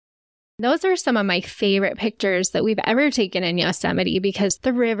Those are some of my favorite pictures that we've ever taken in Yosemite because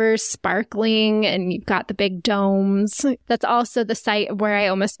the river's sparkling and you've got the big domes. That's also the site where I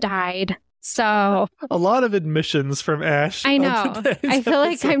almost died. So a lot of admissions from Ash. I know. I feel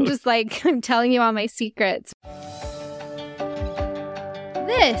like I'm telling you all my secrets.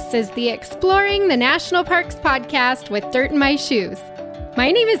 This is the Exploring the National Parks podcast with Dirt in My Shoes. My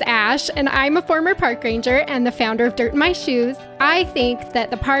name is Ash, and I'm a former park ranger and the founder of Dirt in My Shoes. I think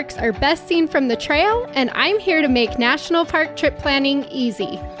that the parks are best seen from the trail, and I'm here to make national park trip planning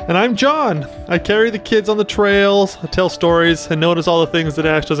easy. And I'm John. I carry the kids on the trails, I tell stories, and notice all the things that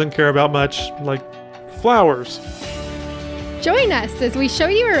Ash doesn't care about much, like flowers. Join us as we show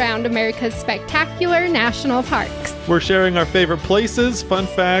you around America's spectacular national parks. We're sharing our favorite places, fun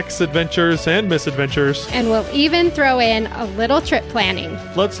facts, adventures, and misadventures. And we'll even throw in a little trip planning.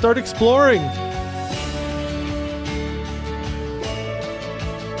 Let's start exploring.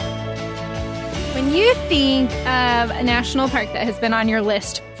 When you think of a national park that has been on your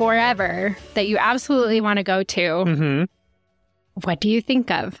list forever, that you absolutely want to go to, what do you think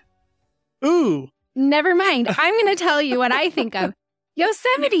of? Ooh. Never mind. I'm going to tell you what I think of.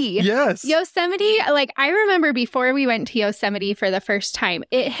 Yosemite. Yes. Yosemite, I remember before we went to Yosemite for the first time,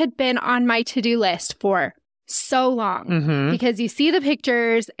 it had been on my to-do list for so long because you see the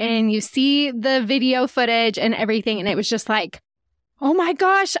pictures and you see the video footage and everything. And it was just like, oh my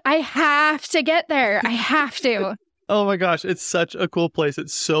gosh, I have to get there. I have to. Oh my gosh. It's such a cool place.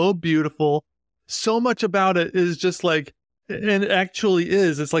 It's so beautiful. So much about it is just like, and it actually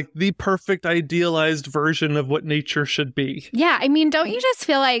is. It's like the perfect idealized version of what nature should be. Yeah. I mean, don't you just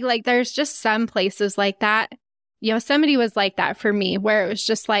feel like there's just some places like that? Yosemite was like that for me, where it was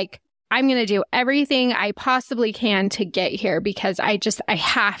just like, I'm going to do everything I possibly can to get here because I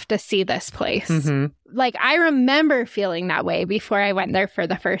have to see this place. Like, I remember feeling that way before I went there for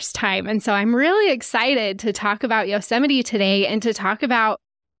the first time. And so I'm really excited to talk about Yosemite today and to talk about,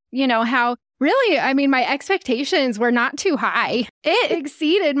 how really, I mean, my expectations were not too high. It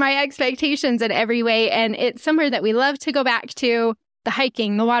exceeded my expectations in every way. And it's somewhere that we love to go back to. The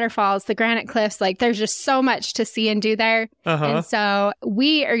hiking, the waterfalls, the granite cliffs, there's just so much to see and do there. And so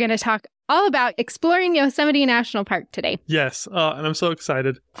we are going to talk all about exploring Yosemite National Park today. Yes. And I'm so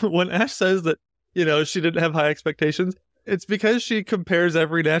excited. When Ash says that, she didn't have high expectations, it's because she compares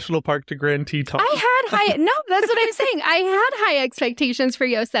every national park to Grand Teton. No, that's what I'm saying. I had high expectations for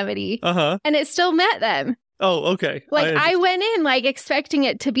Yosemite. And it still met them. Oh, okay. I went in expecting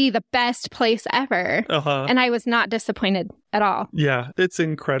it to be the best place ever. And I was not disappointed at all. Yeah, it's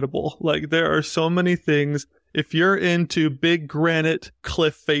incredible. There are so many things. If you're into big granite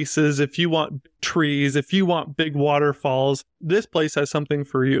cliff faces, if you want trees, if you want big waterfalls, this place has something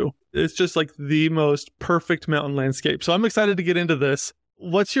for you. It's just the most perfect mountain landscape. So I'm excited to get into this.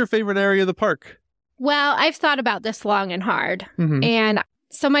 What's your favorite area of the park? Well, I've thought about this long and hard. And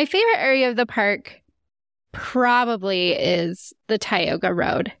so my favorite area of the park probably is the Tioga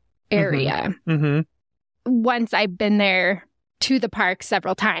Road area. Once I've been there to the park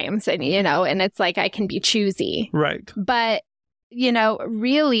several times and, and it's I can be choosy. Right. But,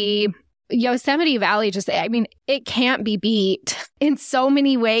 really Yosemite Valley it can't be beat in so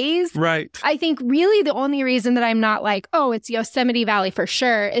many ways. Right. I think really the only reason that I'm not it's Yosemite Valley for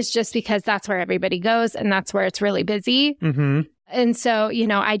sure is just because that's where everybody goes and that's where it's really busy. And so,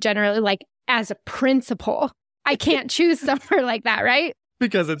 I generally as a principle, I can't choose somewhere like that, right?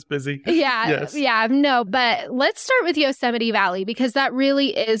 Because it's busy. Yeah. Yes. Yeah. No, but let's start with Yosemite Valley because that really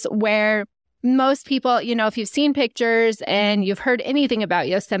is where most people, if you've seen pictures and you've heard anything about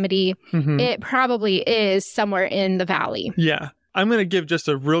Yosemite, it probably is somewhere in the valley. Yeah. I'm going to give just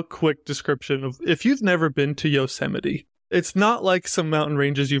a real quick description of if you've never been to Yosemite, it's not like some mountain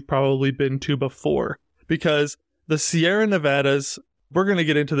ranges you've probably been to before because the Sierra Nevadas, we're going to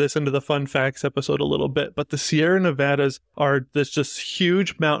get into this into the fun facts episode a little bit, but the Sierra Nevadas are this just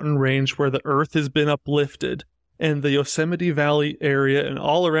huge mountain range where the earth has been uplifted. And the Yosemite Valley area and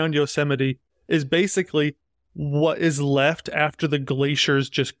all around Yosemite is basically what is left after the glaciers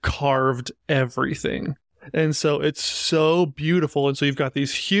just carved everything. And so it's so beautiful. And so you've got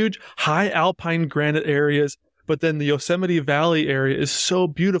these huge high alpine granite areas, but then the Yosemite Valley area is so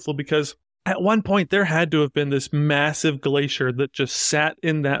beautiful because at one point there had to have been this massive glacier that just sat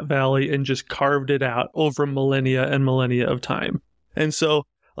in that valley and just carved it out over millennia and millennia of time. And so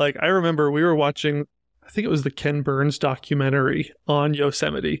I remember we were watching, I think it was the Ken Burns documentary on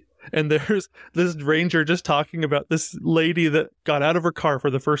Yosemite. And there's this ranger just talking about this lady that got out of her car for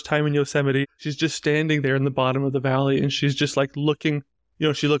the first time in Yosemite. She's just standing there in the bottom of the valley and she's just looking,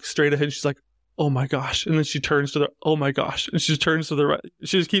 she looks straight ahead and she's like, oh my gosh. And then she turns to the, oh my gosh. And she turns to the right.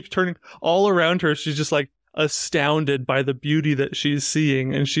 She just keeps turning all around her. She's just like astounded by the beauty that she's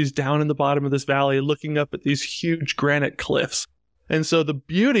seeing. And she's down in the bottom of this valley looking up at these huge granite cliffs. And so the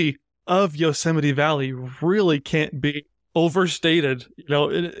beauty of Yosemite Valley really can't be overstated. You know,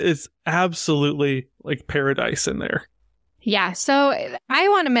 it's absolutely like paradise in there. Yeah. So I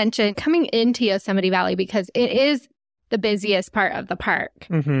want to mention coming into Yosemite Valley because it is the busiest part of the park.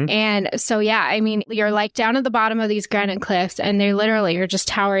 Mm-hmm. And so, yeah, I mean, you're like down at the bottom of these granite cliffs and they literally are just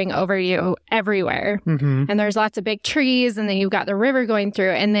towering over you everywhere. Mm-hmm. And there's lots of big trees and then you've got the river going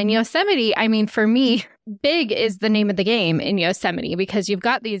through. And then Yosemite, I mean, for me, big is the name of the game in Yosemite because you've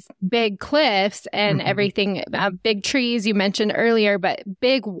got these big cliffs and Mm-hmm. everything, big trees you mentioned earlier, but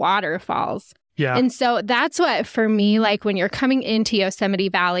big waterfalls. Yeah. And so that's what, for me, like when you're coming into Yosemite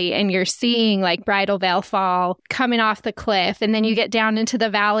Valley and you're seeing like Bridal Veil Fall coming off the cliff, and then you get down into the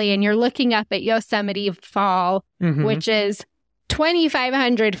valley and you're looking up at Yosemite Fall, Mm-hmm. which is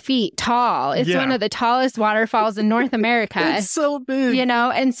 2,500 feet tall. It's one of the tallest waterfalls in North America. It's so big. You know,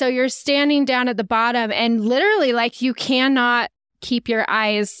 and so you're standing down at the bottom and literally like you cannot keep your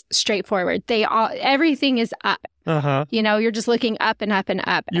eyes straight forward. Everything is up. Uh-huh. You know, you're just looking up and up and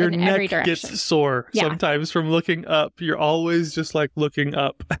up Your in neck every direction. gets sore sometimes from looking up. You're always just like looking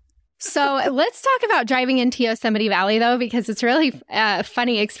up. So let's talk about driving into Yosemite Valley, though, because it's really a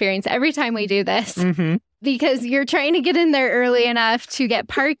funny experience every time we do this. Mm-hmm. Because you're trying to get in there early enough to get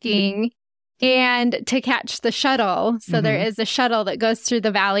parking and to catch the shuttle. So Mm-hmm. there is a shuttle that goes through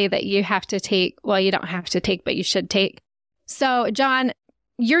the valley that you have to take. Well, you don't have to take, but you should take. So, John,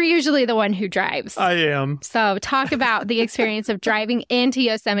 you're usually the one who drives. I am. So talk about the experience of driving into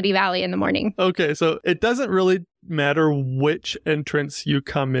Yosemite Valley in the morning. Okay, so it doesn't really matter which entrance you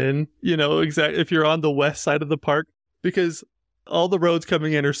come in, you know, exactly if you're on the west side of the park, because all the roads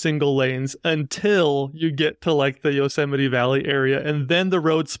coming in are single lanes until you get to like the Yosemite Valley area, and then the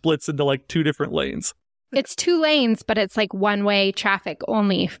road splits into like 2 different lanes. It's 2 lanes, but it's like one-way traffic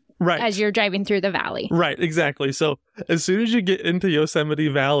only Right. as you're driving through the valley. Right, exactly. So as soon as you get into Yosemite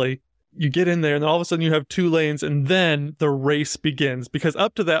Valley, you get in there and all of a sudden you have 2 lanes and then the race begins. Because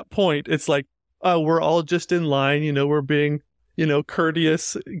up to that point, it's like, oh, we're all just in line. You know, we're being, you know,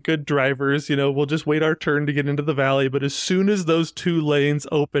 courteous, good drivers. You know, we'll just wait our turn to get into the valley. But as soon as those 2 lanes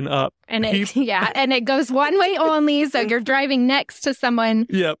open up. And it goes one way only. So you're driving next to someone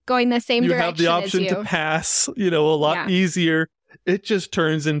going the same you direction have the option as you. to pass, you know, a lot easier. It just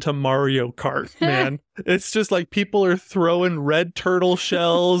turns into Mario Kart, man. It's just like people are throwing red turtle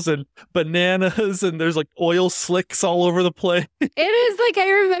shells and bananas, and there's like oil slicks all over the place. It is like,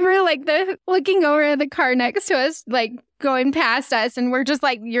 I remember like looking over at the car next to us, like going past us, and we're just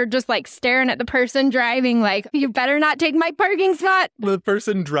like, you're just like staring at the person driving, like, you better not take my parking spot. The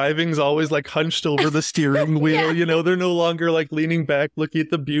person driving's always like hunched over the steering wheel, you know, they're no longer like leaning back, looking at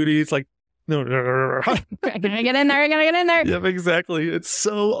the beauty. It's like, no. We're gonna get in there. We're gonna get in there. Yep, exactly. It's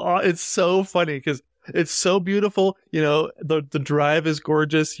so funny because it's so beautiful. You know, the drive is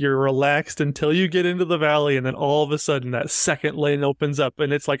gorgeous. You're relaxed until you get into the valley, and then all of a sudden that second lane opens up,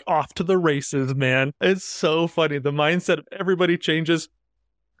 and it's like off to the races, man. It's so funny. The mindset of everybody changes.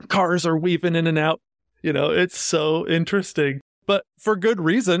 Cars are weaving in and out. You know, it's so interesting, but for good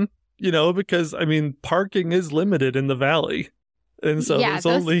reason. You know, because I mean, parking is limited in the valley. And so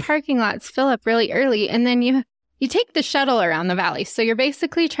those parking lots fill up really early, and then you take the shuttle around the valley. So you're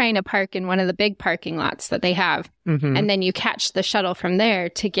basically trying to park in one of the big parking lots that they have, and then you catch the shuttle from there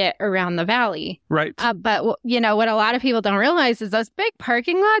to get around the valley. Right. But you know what a lot of people don't realize is those big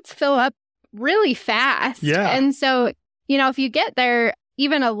parking lots fill up really fast. Yeah. And so, you know, if you get there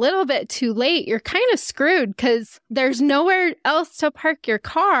even a little bit too late, you're kind of screwed because there's nowhere else to park your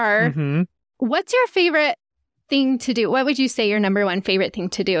car. Mm-hmm. What's your favorite thing to do? What would you say your number one favorite thing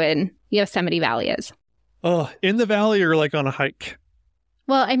to do in Yosemite Valley is? Oh, in the valley or like on a hike?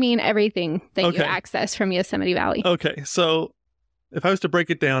 Well, I mean, everything that you access from Yosemite Valley. Okay, so if I was to break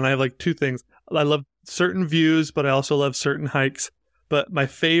it down, I have like 2 things. I love certain views, but I also love certain hikes. But my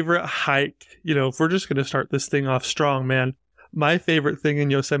favorite hike, you know, if we're just going to start this thing off strong, man, my favorite thing in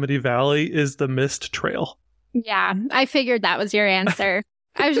Yosemite Valley is the Mist Trail. Yeah, I figured that was your answer.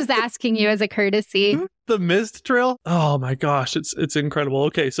 I was just asking you as a courtesy. The Mist Trail? Oh my gosh, it's incredible.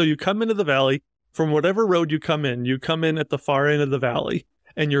 Okay, so you come into the valley. From whatever road you come in at the far end of the valley,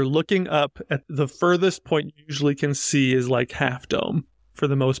 and you're looking up at the furthest point you usually can see is like Half Dome for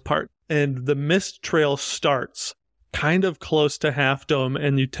the most part. And the Mist Trail starts kind of close to Half Dome,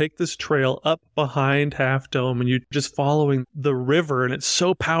 and you take this trail up behind Half Dome, and you're just following the river, and it's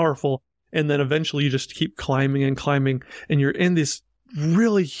so powerful. And then eventually you just keep climbing and climbing, and you're in this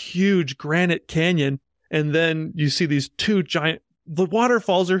really huge granite canyon. And then you see these two giant, the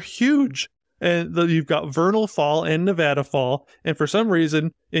waterfalls are huge. And you've got Vernal Fall and Nevada Fall. And for some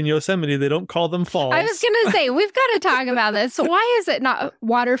reason in Yosemite, they don't call them falls. I was going to say, we've got to talk about this. Why is it not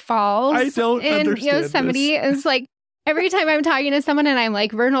waterfalls I don't in understand Yosemite? this. It's like every time I'm talking to someone and I'm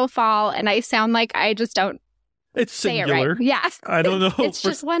like Vernal Fall and I sound like I just don't It's say singular. it right. Yeah. I don't know. It's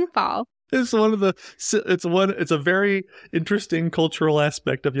just one fall. It's a very interesting cultural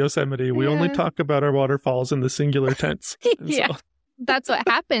aspect of Yosemite. We only talk about our waterfalls in the singular tense. Yeah. That's what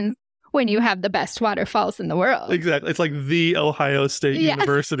happens when you have the best waterfalls in the world. Exactly. It's like the Ohio State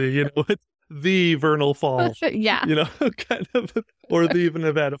University, it's the Vernal Fall. Yeah. Kind of, or the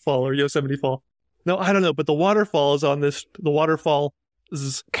Nevada Fall or Yosemite Fall. No, I don't know, but the waterfalls on this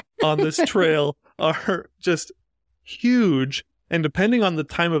trail are just huge. And depending on the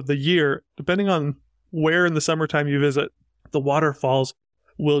time of the year, depending on where in the summertime you visit, the waterfalls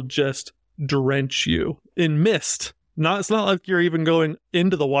will just drench you in mist. It's not like you're even going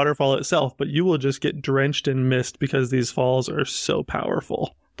into the waterfall itself, but you will just get drenched in mist because these falls are so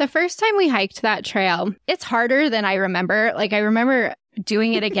powerful. The first time we hiked that trail, it's harder than I remember. Like I remember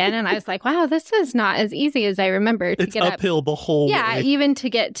doing it again and I was like, wow, this is not as easy as I remember to get uphill up. The whole way. Yeah, even to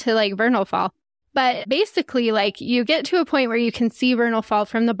get to like Vernal Fall. But basically, like you get to a point where you can see Vernal Fall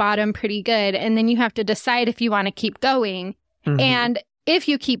from the bottom pretty good. And then you have to decide if you want to keep going. Mm-hmm. And if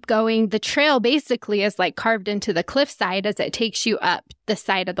you keep going, the trail basically is like carved into the cliffside as it takes you up the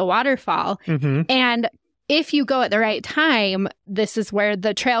side of the waterfall. Mm-hmm. And if you go at the right time, this is where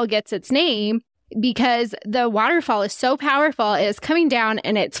the trail gets its name because the waterfall is so powerful. It is coming down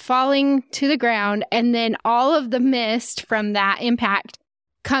and it's falling to the ground. And then all of the mist from that impact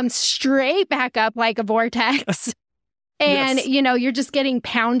comes straight back up like a vortex. And, Yes. You're just getting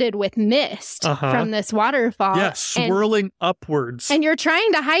pounded with mist from this waterfall. Yeah, swirling upwards. And you're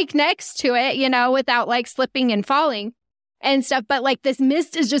trying to hike next to it, without like slipping and falling and stuff. But like this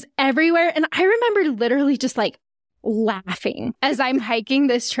mist is just everywhere. And I remember literally just like laughing as I'm hiking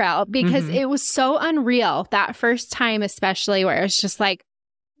this trail because it was so unreal that first time, especially where it's just like,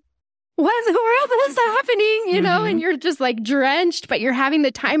 what in the world is happening? And you're just like drenched, but you're having the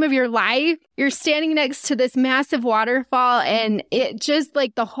time of your life. You're standing next to this massive waterfall. And it just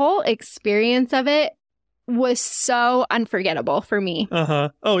like the whole experience of it was so unforgettable for me.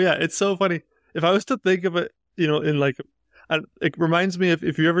 Oh, yeah. It's so funny. If I was to think of it, in like, it reminds me of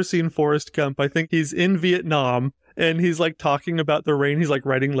if you've ever seen Forrest Gump, I think he's in Vietnam and he's like talking about the rain. He's like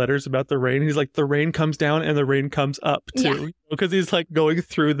writing letters about the rain. He's like, the rain comes down and the rain comes up too. Because he's like going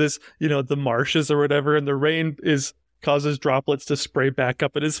through this, the marshes or whatever. And the rain causes droplets to spray back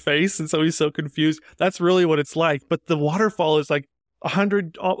up at his face. And so he's so confused. That's really what it's like. But the waterfall is like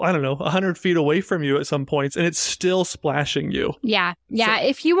 100 feet away from you at some points. And it's still splashing you. Yeah. Yeah. So,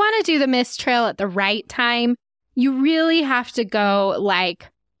 if you want to do the mist trail at the right time, you really have to go like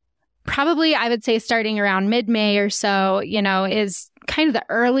probably, I would say, starting around mid-May or so, is kind of the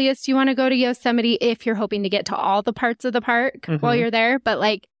earliest you want to go to Yosemite if you're hoping to get to all the parts of the park while you're there. But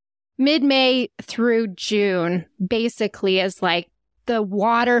like mid-May through June basically is like the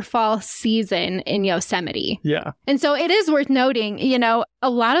waterfall season in Yosemite. Yeah. And so it is worth noting, a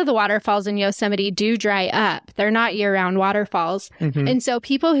lot of the waterfalls in Yosemite do dry up. They're not year-round waterfalls. And so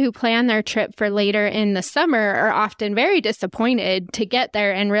people who plan their trip for later in the summer are often very disappointed to get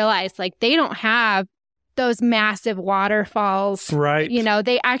there and realize like they don't have those massive waterfalls. Right.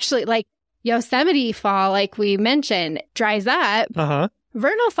 They actually like Yosemite Fall, like we mentioned, dries up.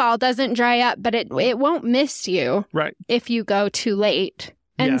 Vernal Fall doesn't dry up, but it won't miss you if you go too late.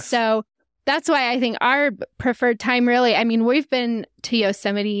 And so that's why I think our preferred time really, I mean, we've been to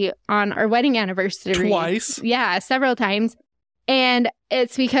Yosemite on our wedding anniversary. Twice? Yeah, several times. And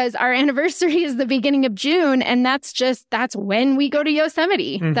it's because our anniversary is the beginning of June. And that's when we go to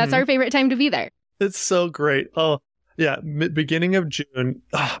Yosemite. That's our favorite time to be there. It's so great. Oh, yeah. Beginning of June.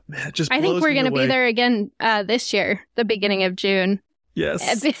 Oh, man, it just I think we're going to be there again this year, the beginning of June.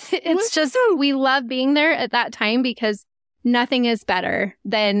 Yes. It's just, we love being there at that time because nothing is better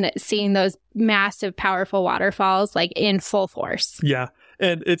than seeing those massive, powerful waterfalls like in full force. Yeah.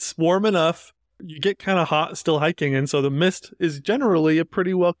 And it's warm enough. You get kind of hot still hiking. And so the mist is generally a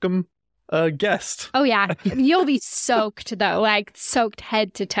pretty welcome guest. Oh, yeah. You'll be soaked, though, like soaked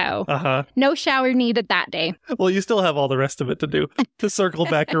head to toe. No shower needed that day. Well, you still have all the rest of it to do to circle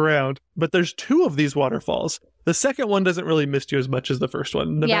back around. But there's two of these waterfalls. The second one doesn't really mist you as much as the first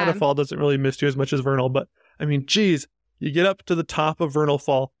one. Nevada Fall doesn't really mist you as much as Vernal. But I mean, geez, you get up to the top of Vernal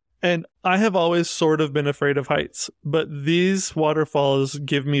Fall. And I have always sort of been afraid of heights. But these waterfalls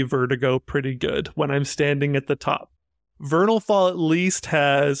give me vertigo pretty good when I'm standing at the top. Vernal Fall at least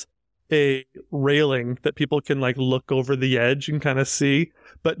has a railing that people can like look over the edge and kind of see,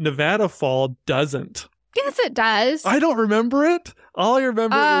 but Nevada Fall doesn't. Yes, it does. I don't remember it. All I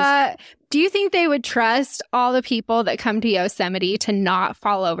remember is... Do you think they would trust all the people that come to Yosemite to not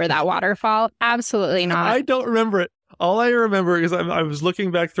fall over that waterfall? Absolutely not. I don't remember it. All I remember is I was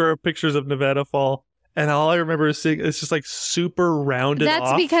looking back through our pictures of Nevada Fall, and all I remember is seeing it's just like super rounded off.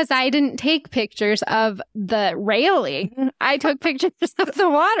 That's because I didn't take pictures of the railing. I took pictures of the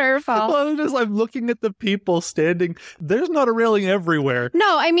waterfall. Well, I'm looking at the people standing. There's not a railing everywhere.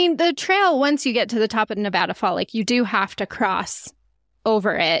 No, I mean, the trail, once you get to the top of Nevada Fall, like you do have to cross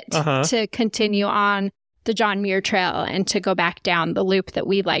over it to continue on the John Muir Trail and to go back down the loop that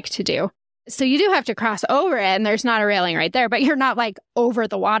we like to do. So you do have to cross over it, and there's not a railing right there, but you're not like over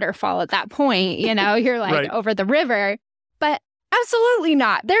the waterfall at that point, you know, you're like right. over the river, but absolutely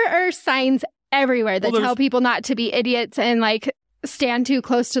not. There are signs everywhere that tell people not to be idiots and like stand too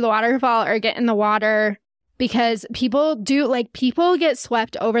close to the waterfall or get in the water, because people get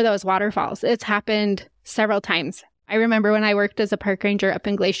swept over those waterfalls. It's happened several times. I remember when I worked as a park ranger up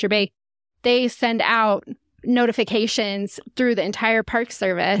in Glacier Bay, they send out notifications through the entire park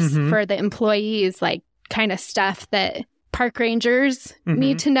service for the employees, like kind of stuff that park rangers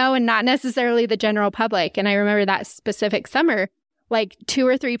need to know and not necessarily the general public. And I remember that specific summer, like 2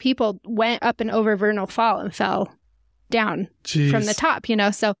 or 3 people went up and over Vernal Fall and fell down from the top, you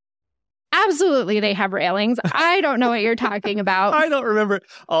know? So absolutely they have railings. I don't know what you're talking about. I don't remember.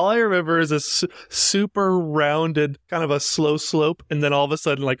 All I remember is a super rounded kind of a slow slope, and then all of a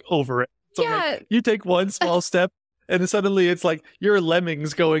sudden like over it. So like, you take one small step and suddenly it's like you're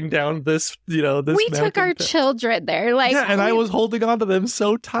lemmings going down this, you know, this. We took our children there. Like, yeah, and I was holding on to them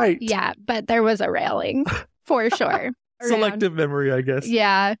so tight. Yeah, but there was a railing for sure. Selective memory, I guess.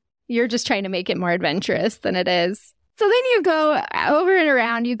 Yeah, you're just trying to make it more adventurous than it is. So then you go over and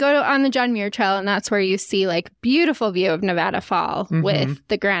around, you go on the John Muir Trail, and that's where you see like beautiful view of Nevada Fall with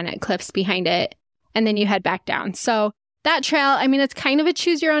the granite cliffs behind it. And then you head back down. So that trail, I mean, it's kind of a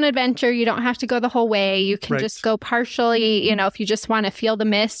choose your own adventure. You don't have to go the whole way. You can just go partially. You know, if you just want to feel the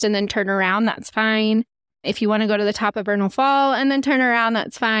mist and then turn around, that's fine. If you want to go to the top of Vernal Fall and then turn around,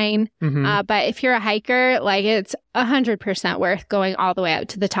 that's fine. But if you're a hiker, like it's 100% worth going all the way up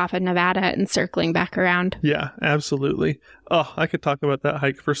to the top of Nevada and circling back around. Yeah, absolutely. Oh, I could talk about that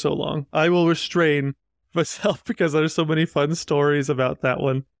hike for so long. I will restrain myself because there's so many fun stories about that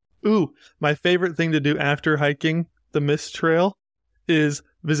one. Ooh, my favorite thing to do after hiking the Mist Trail is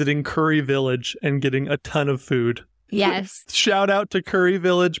visiting Curry Village and getting a ton of food. Yes. Shout out to Curry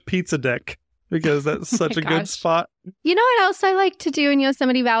Village Pizza Deck, because that's such a good spot. You know what else I like to do in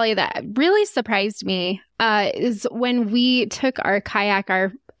Yosemite Valley that really surprised me is when we took our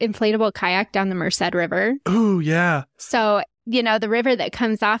inflatable kayak down the Merced River. Ooh, yeah. So, you know, the river that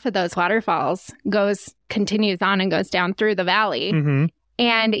comes off of those waterfalls continues on and goes down through the valley.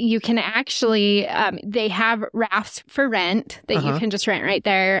 And you can actually, they have rafts for rent that you can just rent right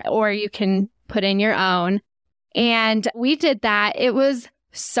there, or you can put in your own. And we did that. It was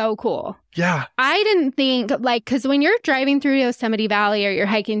so cool. Yeah. I didn't think, like, because when you're driving through Yosemite Valley or you're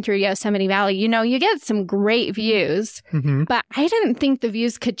hiking through Yosemite Valley, you know, you get some great views. But I didn't think the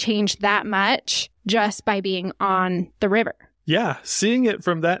views could change that much just by being on the river. Yeah. Seeing it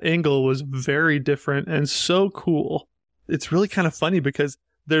from that angle was very different and so cool. It's really kind of funny because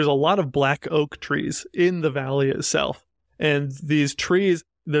there's a lot of black oak trees in the valley itself. And these trees,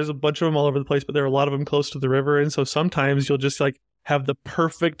 there's a bunch of them all over the place, but there are a lot of them close to the river. And so sometimes you'll just like have the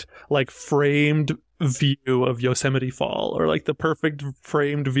perfect like framed view of Yosemite Fall, or like the perfect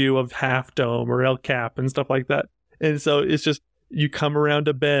framed view of Half Dome or El Cap and stuff like that. And so it's just, you come around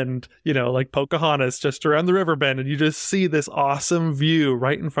a bend, you know, like Pocahontas, just around the river bend, and you just see this awesome view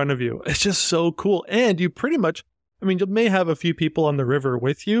right in front of you. It's just so cool. And you pretty much, I mean, you may have a few people on the river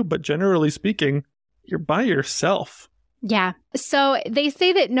with you, but generally speaking, you're by yourself. Yeah. So they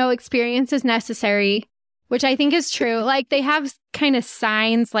say that no experience is necessary, which I think is true. Like they have kind of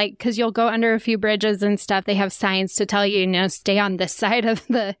signs, like, because you'll go under a few bridges and stuff. They have signs to tell you, you know, stay on this side of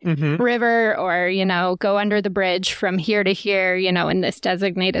the river, or, you know, go under the bridge from here to here, you know, in this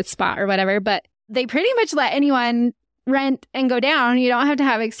designated spot or whatever. But they pretty much let anyone rent and go down. You don't have to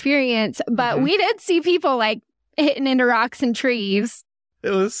have experience. But we did see people like hitting into rocks and trees.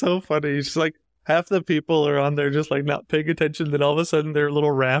 It was so funny. It's just like half the people are on there just like not paying attention. Then all of a sudden their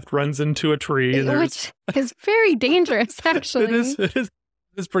little raft runs into a tree. And which is very dangerous, actually. It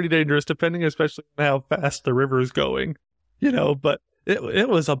is pretty dangerous, depending especially on how fast the river is going, you know, but it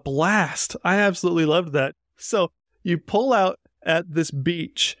was a blast. I absolutely loved that. So you pull out at this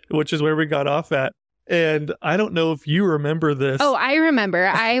beach, which is where we got off at, And I don't know if you remember this. Oh, I remember.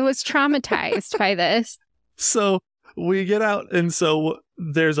 I was traumatized by this. So we get out, and so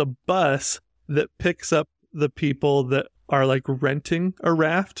there's a bus that picks up the people that are like renting a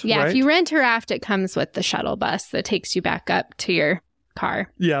raft. Yeah, right? if you rent a raft, it comes with the shuttle bus that takes you back up to your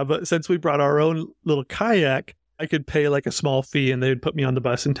car. Yeah, but since we brought our own little kayak, I could pay like a small fee and they'd put me on the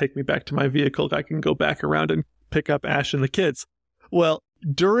bus and take me back to my vehicle. I can go back around and pick up Ash and the kids. Well,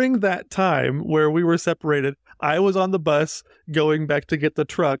 during that time where we were separated, I was on the bus going back to get the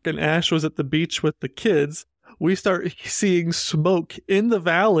truck, and Ash was at the beach with the kids. We start seeing smoke in the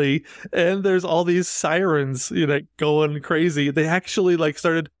valley, and there's all these sirens, going crazy. They actually like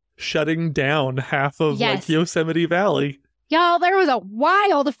started shutting down half of like Yosemite Valley. Y'all, there was a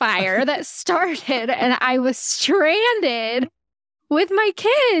wildfire that started, and I was stranded with my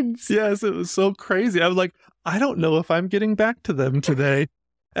kids. Yes, it was so crazy. I was like, I don't know if I'm getting back to them today.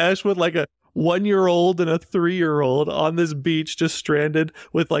 Ash with like a 1-year-old and a 3-year-old on this beach, just stranded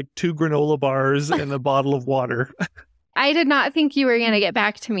with like 2 granola bars and a bottle of water. I did not think you were going to get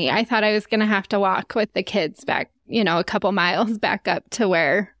back to me. I thought I was going to have to walk with the kids back, a couple miles back up to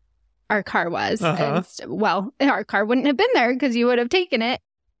where our car was. Uh-huh. Well, our car wouldn't have been there because you would have taken it.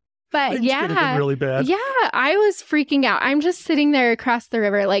 But Things could have been really bad. Yeah, I was freaking out. I'm just sitting there across the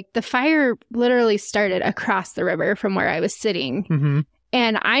river. Like the fire literally started across the river from where I was sitting. Mm-hmm.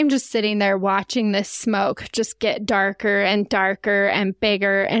 And I'm just sitting there watching this smoke just get darker and darker and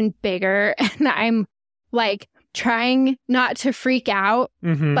bigger and bigger. And I'm like trying not to freak out.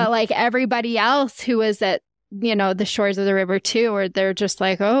 Mm-hmm. But like everybody else who was at, the shores of the river too, or they're just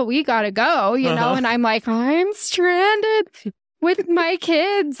like, oh, we gotta go, and I'm like, I'm stranded with my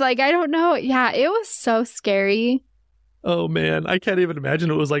kids. Like, I don't know. Yeah, it was so scary. Oh man, I can't even imagine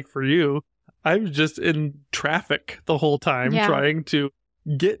what it was like for you. I was just in traffic the whole time trying to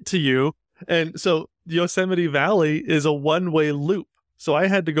get to you. And so Yosemite Valley is a one-way loop. So I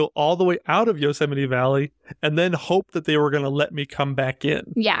had to go all the way out of Yosemite Valley and then hope that they were going to let me come back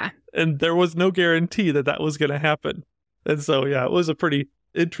in. Yeah. And there was no guarantee that that was going to happen. And so, yeah, it was a pretty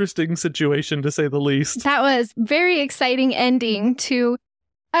interesting situation, to say the least. That was very exciting ending to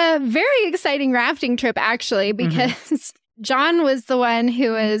a very exciting rafting trip, actually, because John was the one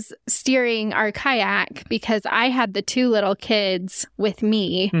who was steering our kayak because I had the 2 little kids with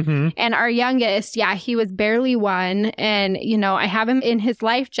me. Mm-hmm. And our youngest, he was barely 1. And, I have him in his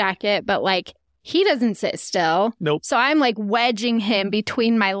life jacket, but like he doesn't sit still. Nope. So I'm like wedging him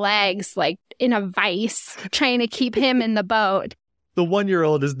between my legs, like in a vice, trying to keep him in the boat. The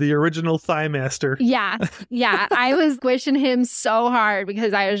 1-year-old is the original thigh master. Yeah. I was squishing him so hard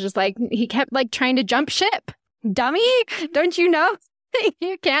because I was just like, he kept like trying to jump ship. Dummy, don't you know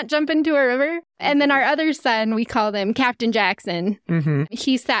you can't jump into a river? And then our other son, we called him Captain Jackson. Mm-hmm.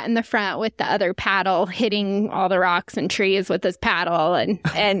 He sat in the front with the other paddle, hitting all the rocks and trees with his paddle. And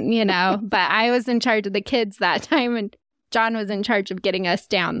but I was in charge of the kids that time. And John was in charge of getting us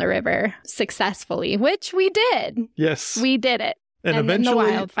down the river successfully, which we did. Yes. We did it. And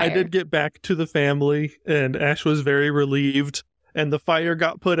eventually I did get back to the family, and Ash was very relieved. And the fire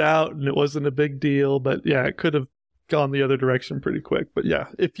got put out, and it wasn't a big deal. But yeah, it could have gone the other direction pretty quick. But yeah,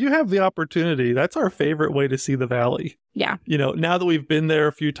 if you have the opportunity, that's our favorite way to see the valley. Yeah. Now that we've been there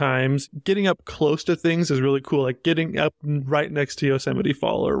a few times, getting up close to things is really cool. Like getting up right next to Yosemite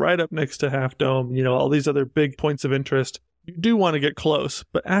Fall or right up next to Half Dome, all these other big points of interest. You do want to get close.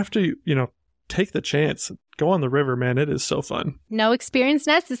 But after you take the chance, go on the river, man. It is so fun. No experience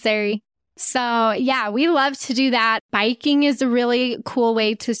necessary. So, yeah, we love to do that. Biking is a really cool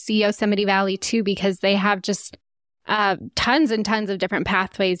way to see Yosemite Valley, too, because they have just tons and tons of different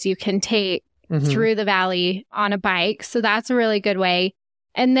pathways you can take through the valley on a bike. So that's a really good way.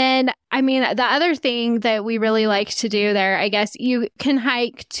 And then, the other thing that we really like to do there, I guess you can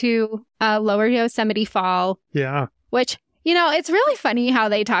hike to Lower Yosemite Fall. Yeah. Which, it's really funny how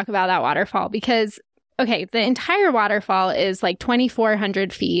they talk about that waterfall because okay, the entire waterfall is like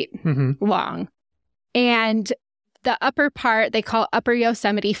 2,400 feet long. And the upper part, they call Upper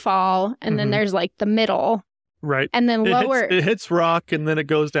Yosemite Fall. And then there's like the middle. Right. And then lower. It hits rock, and then it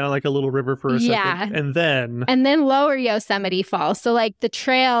goes down like a little river for a second. And then Lower Yosemite Fall. So like the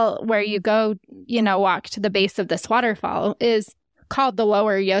trail where you go, walk to the base of this waterfall is called the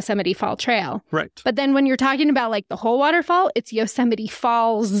Lower Yosemite Fall Trail. Right. But then when you're talking about like the whole waterfall, it's Yosemite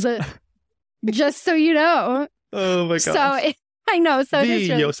Falls. Just so you know. Oh my gosh. I know. So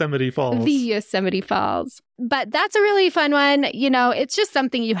Yosemite Falls. The Yosemite Falls. But that's a really fun one. It's just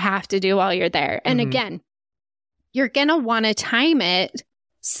something you have to do while you're there. And again, you're going to want to time it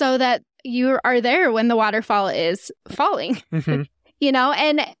so that you are there when the waterfall is falling. And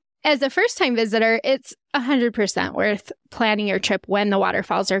as a first-time visitor, it's 100% worth planning your trip when the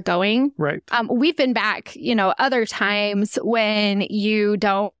waterfalls are going. Right. We've been back, other times when you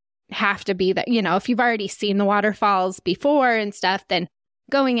don't have to be that, if you've already seen the waterfalls before and stuff, then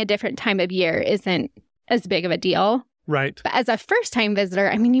going a different time of year isn't as big of a deal. Right. But as a first-time visitor,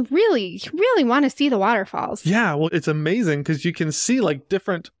 I mean, you really want to see the waterfalls. Yeah, well, it's amazing because you can see like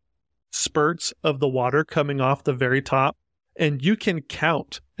different spurts of the water coming off the very top, and you can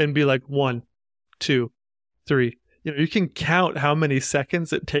count and be like 1, 2, 3. You can count how many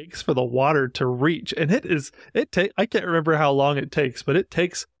seconds it takes for the water to reach, and I can't remember how long it takes, but it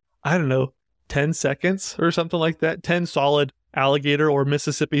takes, I don't know, 10 seconds or something like that, 10 solid alligator or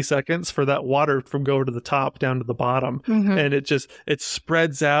Mississippi seconds for that water from going to the top down to the bottom. Mm-hmm. And it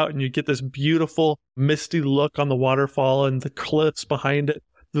spreads out, and you get this beautiful misty look on the waterfall and the cliffs behind it.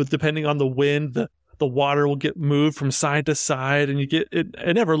 Depending on the wind, the water will get moved from side to side, and you get it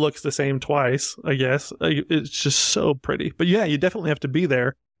never looks the same twice, I guess. It's just so pretty. But yeah, you definitely have to be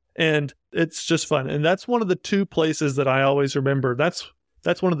there, and it's just fun. And that's one of the 2 places that I always remember. That's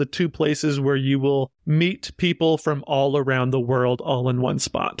one of the 2 places where you will meet people from all around the world all in one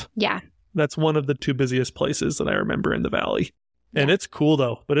spot. Yeah. That's one of the 2 busiest places that I remember in the valley. And it's cool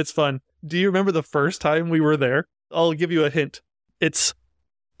though, but it's fun. Do you remember the first time we were there? I'll give you a hint. It's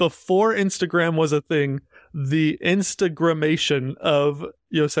before Instagram was a thing. The Instagrammation of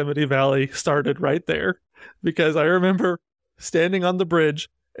Yosemite Valley started right there, because I remember standing on the bridge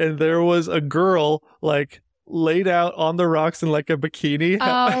and there was a girl like laid out on the rocks in like a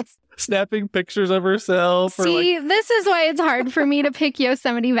bikini, snapping pictures of herself. See, this is why it's hard for me to pick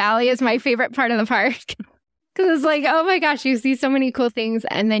Yosemite Valley as my favorite part of the park. Because it's like, oh my gosh, you see so many cool things,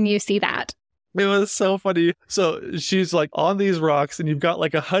 and then you see that. It was so funny. So she's like on these rocks, and you've got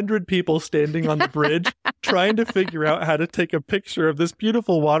like 100 people standing on the bridge trying to figure out how to take a picture of this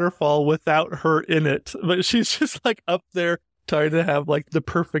beautiful waterfall without her in it. But she's just like up there trying to have like the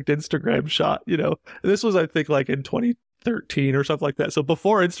perfect Instagram shot, This was, I think, like in 2013 or something like that. So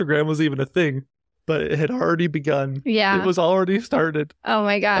before Instagram was even a thing, but it had already begun. Yeah. It was already started. Oh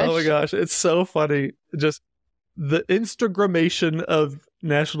my gosh. Oh my gosh. It's so funny. Just the Instagrammation of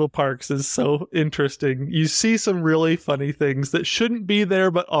national parks is so interesting. You see some really funny things that shouldn't be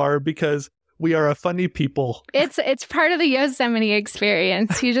there, but are, because we are a funny people. It's part of the Yosemite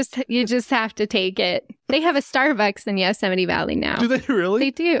experience. You just have to take it. They have a Starbucks in Yosemite Valley now. Do they really?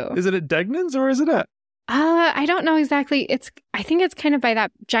 They do. Is it at Degnan's or is it at? I don't know exactly. I think it's kind of by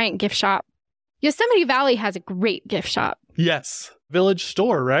that giant gift shop. Yosemite Valley has a great gift shop. Yes. Village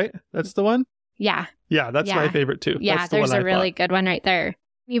Store, right? That's the one? Yeah. Yeah, that's my favorite too. Yeah, there's a really good one right there.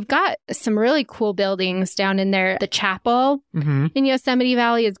 You've got some really cool buildings down in there. The chapel in Yosemite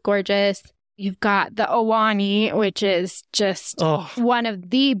Valley is gorgeous. You've got the Owani, which is just one of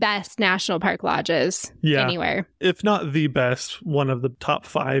the best national park lodges anywhere. If not the best, one of the top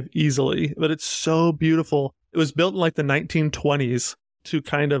 5 easily. But it's so beautiful. It was built in like the 1920s to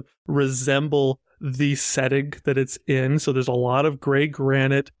kind of resemble the setting that it's in. So there's a lot of gray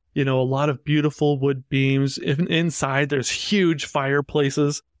granite, a lot of beautiful wood beams. Inside, there's huge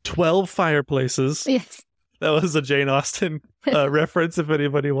fireplaces, 12 fireplaces. Yes. That was a Jane Austen reference, if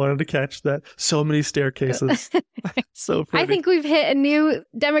anybody wanted to catch that. So many staircases. So pretty. I think we've hit a new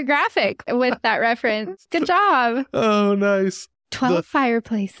demographic with that reference. Good job. Oh, nice. 12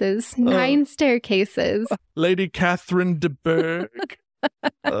 fireplaces, 9 staircases. Lady Catherine de Bourgh.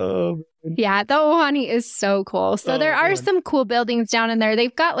 Yeah, the Owani is so cool. So there are some cool buildings down in there.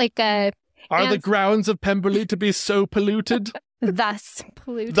 They've got like a... Are the grounds of Pemberley to be so polluted? Thus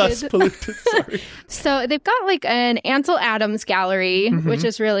polluted. Sorry. So they've got like an Ansel Adams gallery, which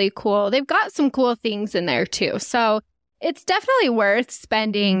is really cool. They've got some cool things in there too. So it's definitely worth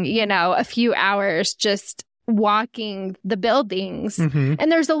spending, a few hours just walking the buildings.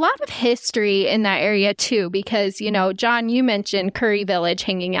 And there's a lot of history in that area too, because, John, you mentioned Curry Village,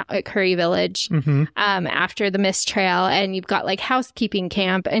 hanging out at Curry Village after the Mist Trail. And you've got like housekeeping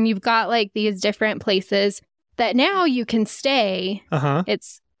camp, and you've got like these different places that now you can stay.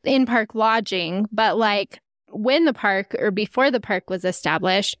 It's in-park lodging, but like when the park or before the park was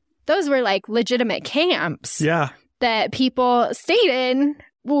established, those were like legitimate camps that people stayed in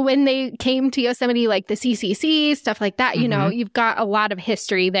when they came to Yosemite, like the CCC, stuff like that. You've got a lot of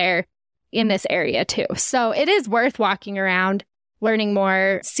history there in this area too. So it is worth walking around, learning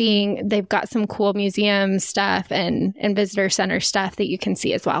more, seeing. They've got some cool museum stuff and visitor center stuff that you can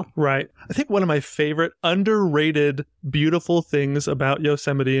see as well. Right. I think one of my favorite underrated beautiful things about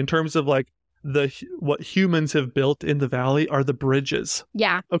Yosemite in terms of like what humans have built in the valley are the bridges.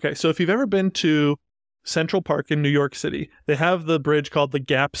 Yeah. Okay. So if you've ever been to Central Park in New York City. They have the bridge called the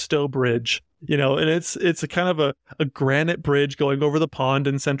Gap Stowe Bridge, and it's a kind of a granite bridge going over the pond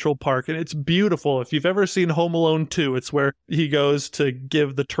in Central Park, and it's beautiful. If you've ever seen Home Alone 2, it's where he goes to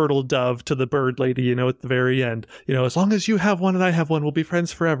give the turtle dove to the bird lady, at the very end. As long as you have one and I have one, we'll be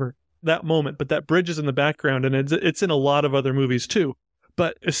friends forever. That moment, but that bridge is in the background, and it's in a lot of other movies too.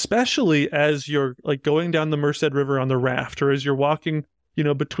 But especially as you're like going down the Merced River on the raft, or as you're walking,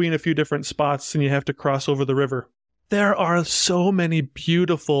 between a few different spots and you have to cross over the river, there are so many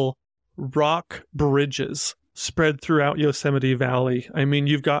beautiful rock bridges spread throughout Yosemite Valley. I mean,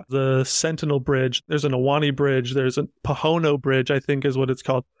 you've got the Sentinel Bridge, there's an Ahwahnee Bridge, there's a Pohono Bridge, I think is what it's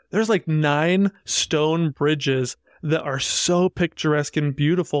called. There's like 9 stone bridges that are so picturesque and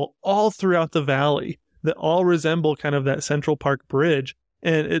beautiful all throughout the valley that all resemble kind of that Central Park Bridge.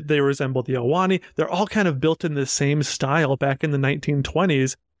 And they resemble the Ahwahnee. They're all kind of built in the same style back in the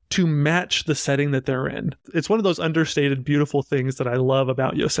 1920s to match the setting that they're in. It's one of those understated, beautiful things that I love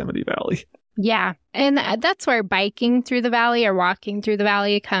about Yosemite Valley. Yeah. And that's where biking through the valley or walking through the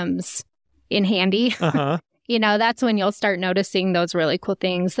valley comes in handy. Uh-huh. That's when you'll start noticing those really cool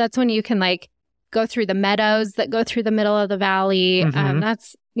things. That's when you can like go through the meadows that go through the middle of the valley. Mm-hmm.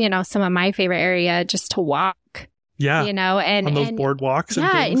 That's, some of my favorite area just to walk. Yeah. And on those boardwalks. Yeah.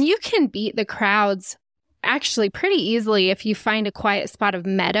 And things. And you can beat the crowds actually pretty easily if you find a quiet spot of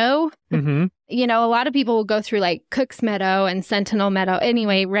meadow. Mm-hmm. A lot of people will go through like Cook's Meadow and Sentinel Meadow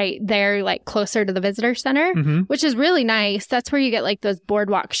anyway, right there, like closer to the visitor center, mm-hmm. which is really nice. That's where you get like those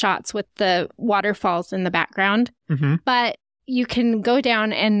boardwalk shots with the waterfalls in the background. Mm-hmm. But you can go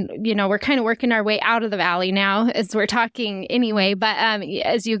down and, we're kind of working our way out of the valley now as we're talking anyway. But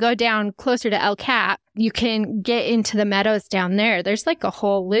as you go down closer to El Cap, you can get into the meadows down there. There's like a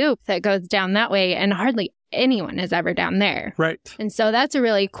whole loop that goes down that way, and hardly anyone is ever down there. Right. And so that's a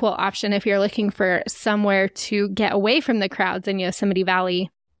really cool option if you're looking for somewhere to get away from the crowds in Yosemite Valley.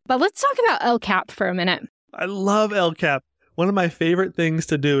 But let's talk about El Cap for a minute. I love El Cap. One of my favorite things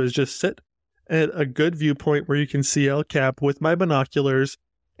to do is just sit at a good viewpoint where you can see El Cap with my binoculars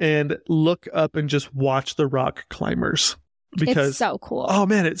and look up and just watch the rock climbers. Because it's so cool. Oh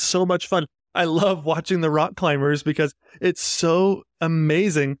man, it's so much fun. I love watching the rock climbers because it's so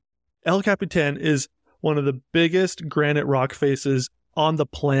amazing. El Capitan is one of the biggest granite rock faces on the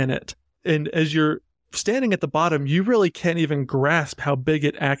planet. And as you're standing at the bottom, you really can't even grasp how big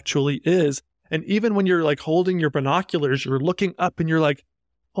it actually is. And even when you're like holding your binoculars, you're looking up and you're like,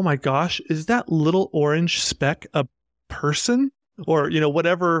 oh my gosh, is that little orange speck a person? Or,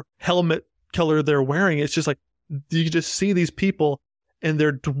 whatever helmet color they're wearing. It's just like, you just see these people and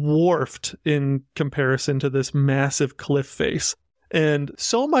they're dwarfed in comparison to this massive cliff face. And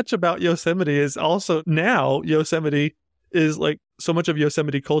so much about Yosemite is also now Yosemite is like so much of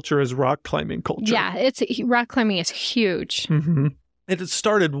Yosemite culture is rock climbing culture. Yeah, rock climbing is huge. Mm-hmm. And it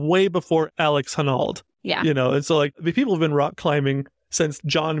started way before Alex Honnold. Yeah. And so like the people have been rock climbing since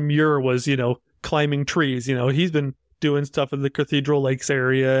John Muir was, climbing trees. He's been doing stuff in the Cathedral Lakes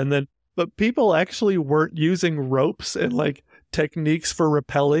area. But people actually weren't using ropes and like techniques for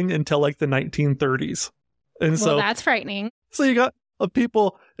rappelling until like the 1930s. And so that's frightening. So you got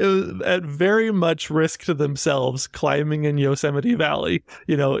people at very much risk to themselves climbing in Yosemite Valley,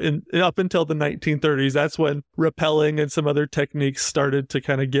 up until the 1930s. That's when rappelling and some other techniques started to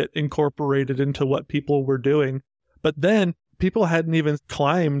kind of get incorporated into what people were doing. But then people hadn't even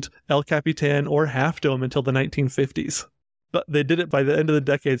climbed El Capitan or Half Dome until the 1950s. But they did it by the end of the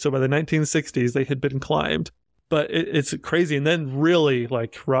decade. So by the 1960s, they had been climbed. But it's crazy. And then really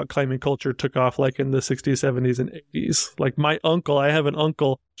like rock climbing culture took off like in the 60s, 70s, and 80s. Like my uncle, I have an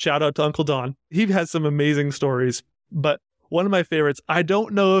uncle, shout out to Uncle Don. He has some amazing stories. But one of my favorites, I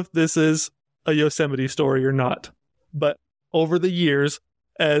don't know if this is a Yosemite story or not. But over the years,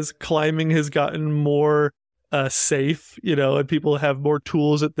 as climbing has gotten more safe, and people have more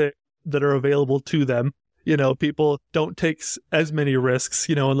tools that are available to them, people don't take as many risks,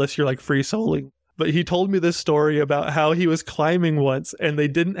 unless you're like free soloing. But he told me this story about how he was climbing once and they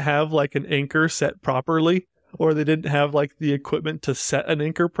didn't have like an anchor set properly, or they didn't have like the equipment to set an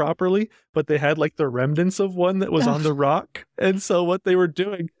anchor properly, but they had like the remnants of one that was on the rock. And so what they were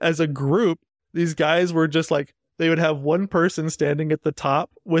doing as a group, these guys were just like, they would have one person standing at the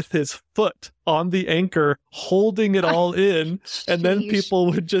top with his foot on the anchor, holding it all in. And then people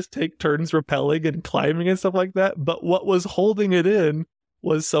would just take turns rappelling and climbing and stuff like that. But what was holding it in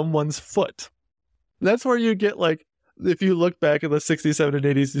was someone's foot. That's where you get like, if you look back in the 60s, 70s, and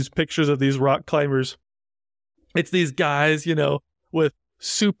 80s, these pictures of these rock climbers, it's these guys, with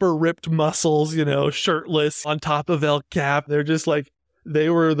super ripped muscles, shirtless on top of El Cap. They're just like they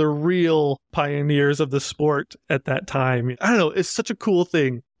were the real pioneers of the sport at that time. I don't know. It's such a cool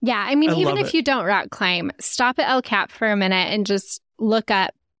thing. Yeah. I mean, I even love if it. you don't rock climb, stop at El Cap for a minute and just look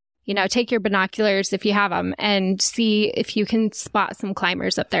up, take your binoculars if you have them and see if you can spot some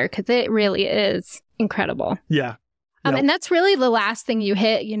climbers up there, because it really is incredible. Yeah. Yep. And that's really the last thing you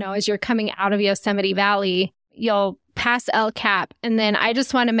hit, as you're coming out of Yosemite Valley. You'll pass El Cap. And then I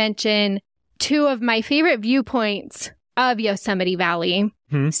just want to mention two of my favorite viewpoints of Yosemite Valley.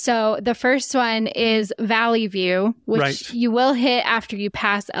 So the first one is Valley View, which you will hit after you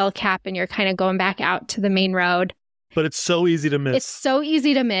pass El Cap and you're kind of going back out to the main road. But it's so easy to miss. It's so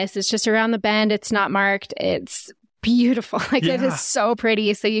easy to miss. It's just around the bend. It's not marked. It's beautiful. It is so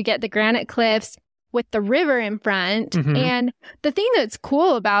pretty. So you get the granite cliffs with the river in front. And the thing that's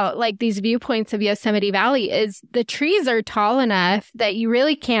cool about these viewpoints of Yosemite Valley is the trees are tall enough that you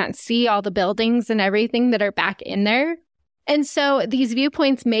really can't see all the buildings and everything that are back in there. And so these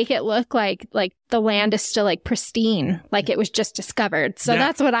viewpoints make it look like the land is still pristine, like it was just discovered. So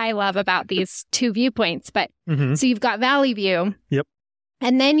that's what I love about these two viewpoints. But so you've got Valley View. Yep.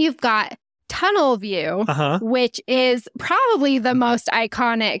 And then you've got Tunnel View, which is probably the most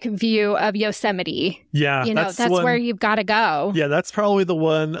iconic view of Yosemite. Yeah. That's where you've got to go. Yeah, that's probably the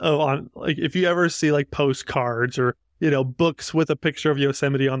one on if you ever see postcards or books with a picture of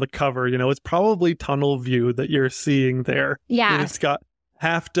Yosemite on the cover, it's probably Tunnel View that you're seeing there. Yeah. And it's got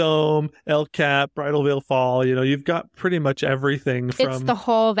Half Dome, El Cap, Bridal Veil Fall. You've got pretty much everything from... It's the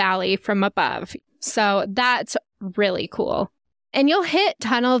whole valley from above. So that's really cool. And you'll hit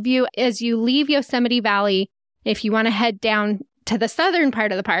Tunnel View as you leave Yosemite Valley. If you want to head down to the southern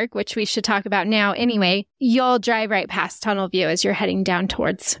part of the park, which we should talk about now anyway, you'll drive right past Tunnel View as you're heading down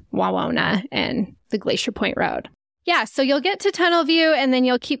towards Wawona and the Glacier Point Road. Yeah, so you'll get to Tunnel View and then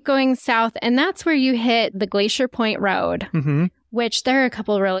you'll keep going south, and that's where you hit the Glacier Point Road, which there are a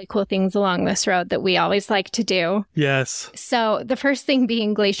couple of really cool things along this road that we always like to do. Yes. So the first thing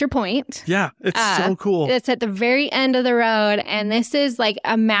being Glacier Point. Yeah, it's so cool. It's at the very end of the road, and this is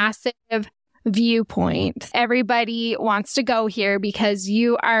a massive viewpoint. Everybody wants to go here because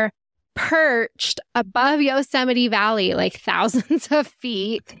you are perched above Yosemite Valley, thousands of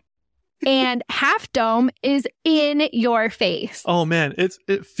feet. And Half Dome is in your face. Oh man,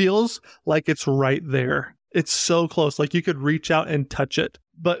 it feels like it's right there. It's so close, you could reach out and touch it.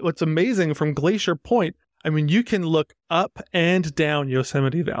 But what's amazing from Glacier Point, you can look up and down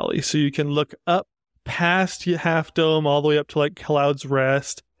Yosemite Valley. So you can look up past Half Dome all the way up to Cloud's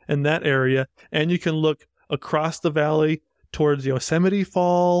Rest and that area, and you can look across the valley towards Yosemite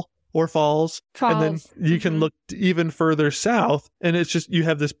Falls. And then you can look even further south, and it's just, you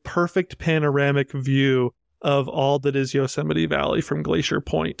have this perfect panoramic view of all that is Yosemite Valley from Glacier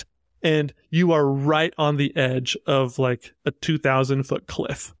Point. And you are right on the edge of a 2,000-foot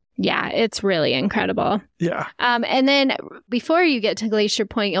cliff. Yeah, it's really incredible. Yeah. And then before you get to Glacier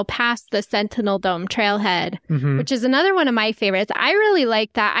Point, you'll pass the Sentinel Dome trailhead, which is another one of my favorites. I really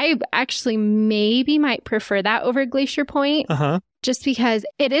like that. I actually maybe might prefer that over Glacier Point. Just because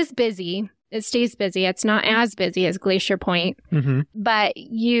it is busy. It stays busy. It's not as busy as Glacier Point. But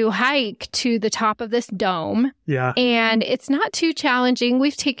you hike to the top of this dome. Yeah. And it's not too challenging.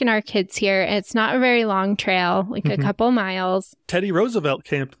 We've taken our kids here. It's not a very long trail, a couple miles. Teddy Roosevelt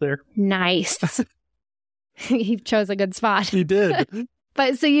camped there. Nice. He chose a good spot. He did.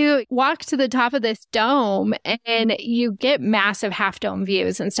 But so you walk to the top of this dome and you get massive Half Dome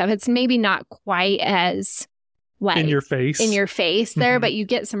views and stuff. It's maybe not quite as... in your face there, but you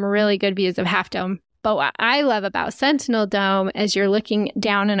get some really good views of Half Dome. But what I love about Sentinel Dome, as you're looking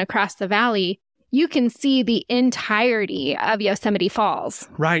down and across the valley, you can see the entirety of Yosemite Falls.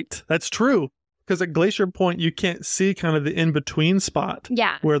 Right. That's true. Because at Glacier Point, you can't see kind of the in-between spot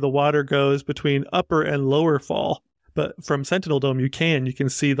where the water goes between Upper and Lower Fall. But from Sentinel Dome, you can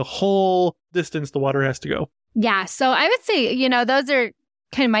see the whole distance the water has to go. Yeah. So I would say, those are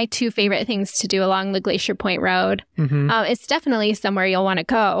kind of my two favorite things to do along the Glacier Point Road. It's definitely somewhere you'll want to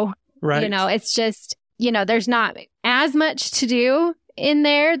go. Right. It's just, there's not as much to do in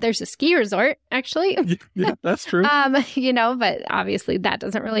there. There's a ski resort, actually. Yeah, that's true. But obviously that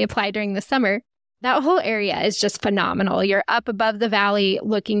doesn't really apply during the summer. That whole area is just phenomenal. You're up above the valley,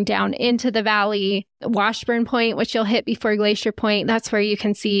 looking down into the valley. Washburn Point, which you'll hit before Glacier Point, that's where you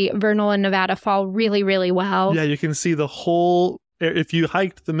can see Vernal and Nevada Fall really, really well. Yeah, you can see the whole... If you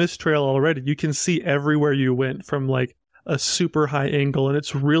hiked the Mist Trail already, you can see everywhere you went from a super high angle, and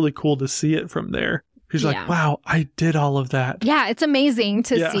it's really cool to see it from there. He's wow, I did all of that. Yeah, it's amazing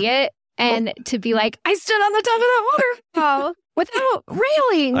to see it and to be I stood on the top of the waterfall without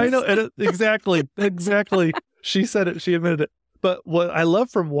railings. I know, exactly. She said it. She admitted it. But what I love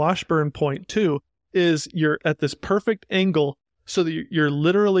from Washburn Point too is you're at this perfect angle so that you're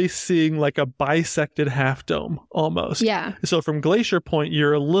literally seeing like a bisected half dome almost. Yeah. So from Glacier Point,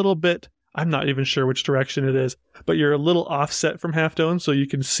 you're a little bit, I'm not even sure which direction it is, but you're a little offset from Half Dome so you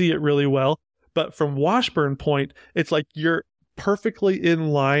can see it really well. But from Washburn Point, it's like you're perfectly in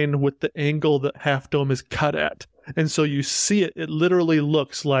line with the angle that Half Dome is cut at. And so you see it, it literally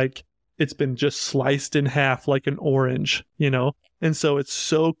looks like it's been just sliced in half like an orange, you know? And so it's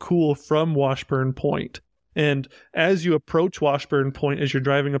so cool from Washburn Point. And as you approach Washburn Point, as you're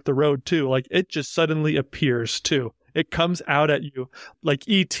driving up the road too, like it just suddenly appears too. It comes out at you like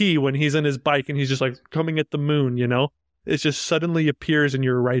E.T. when he's in his bike and he's just like coming at the moon, you know? It just suddenly appears and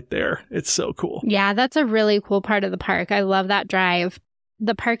you're right there. It's so cool. Yeah, that's a really cool part of the park. I love that drive.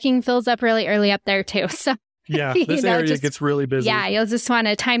 The parking fills up really early up there too. So yeah, this area gets really busy. Yeah, you'll just want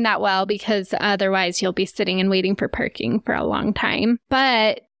to time that well because otherwise you'll be sitting and waiting for parking for a long time.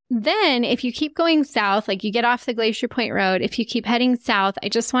 But then if you keep going south, like you get off the Glacier Point Road, if you keep heading south, I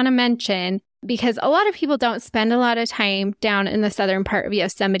just want to mention, because a lot of people don't spend a lot of time down in the southern part of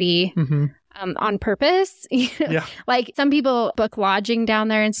Yosemite on purpose. Yeah. Like some people book lodging down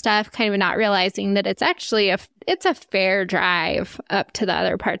there and stuff, kind of not realizing that it's actually it's a fair drive up to the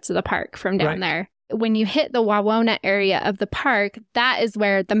other parts of the park from down there. When you hit the Wawona area of the park, that is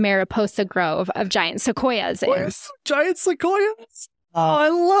where the Mariposa Grove of giant sequoias is. Giant sequoias? Oh, I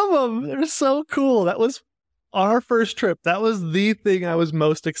love them. They're so cool. That was on our first trip. That was the thing I was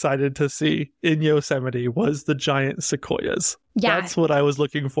most excited to see in Yosemite was the giant sequoias. Yeah. That's what I was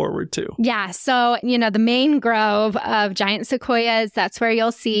looking forward to. Yeah. So, the main grove of giant sequoias, that's where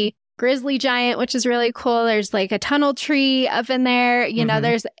you'll see grizzly giant, which is really cool. There's like a tunnel tree up in there.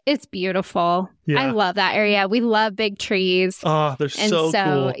 It's beautiful. Yeah. I love that area. We love big trees. Oh, they're so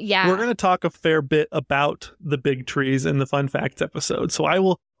cool. Yeah. We're going to talk a fair bit about the big trees in the fun facts episode. So I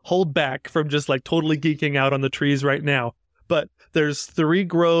will hold back from just like totally geeking out on the trees right now. But there's 3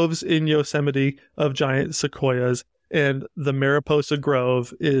 groves in Yosemite of giant sequoias, and the Mariposa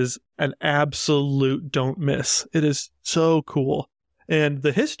Grove is an absolute don't miss. It is so cool. And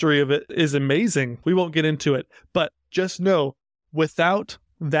the history of it is amazing. We won't get into it, but just know, without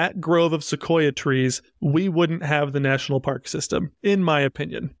that grove of sequoia trees, we wouldn't have the national park system, in my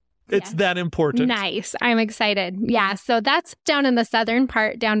opinion. It's that important. Nice. I'm excited. Yeah. So that's down in the southern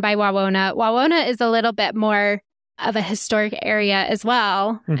part, down by Wawona. Wawona is a little bit more of a historic area as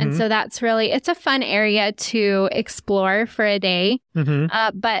well. And so that's it's a fun area to explore for a day.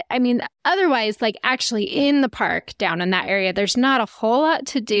 But I mean, otherwise, like actually in the park down in that area, there's not a whole lot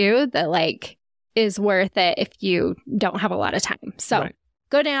to do that is worth it if you don't have a lot of time. So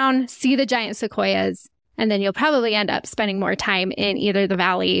go down, see the giant sequoias, and then you'll probably end up spending more time in either the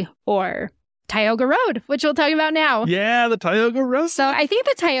valley or Tioga Road, which we'll talk about now. Yeah, the Tioga Road. So I think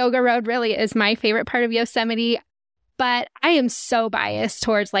the Tioga Road really is my favorite part of Yosemite. But I am so biased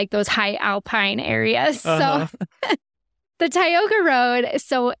towards those high alpine areas. So the Tioga Road,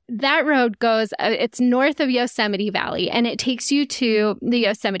 so that road goes, it's north of Yosemite Valley, and it takes you to the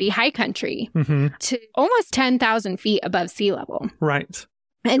Yosemite High Country to almost 10,000 feet above sea level. Right.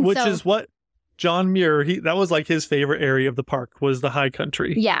 And which is what John Muir, that was his favorite area of the park was the High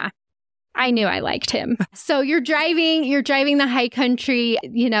Country. Yeah. I knew I liked him. So you're driving the high country,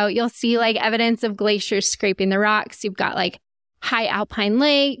 you'll see evidence of glaciers scraping the rocks. You've got high alpine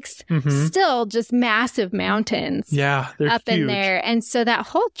lakes, still just massive mountains. Yeah, they're up huge in there. And so that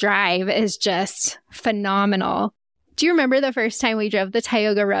whole drive is just phenomenal. Do you remember the first time we drove the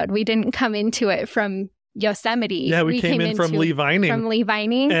Tioga Road? We didn't come into it from Yosemite. Yeah, we came in from Lee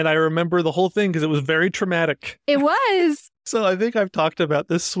Vining. And I remember the whole thing because it was very traumatic. It was. So I think I've talked about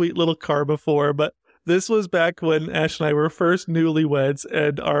this sweet little car before, but this was back when Ash and I were first newlyweds,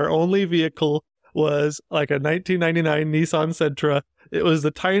 and our only vehicle was a 1999 Nissan Sentra. It was the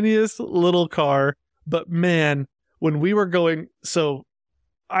tiniest little car, but man, when we were going, so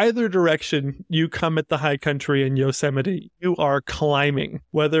either direction you come at the high country in Yosemite, you are climbing,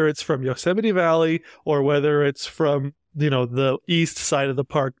 whether it's from Yosemite Valley or whether it's from the east side of the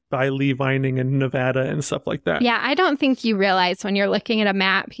park by Lee Vining and Nevada and stuff like that. Yeah, I don't think you realize when you're looking at a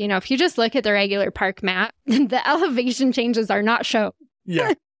map, if you just look at the regular park map, the elevation changes are not shown.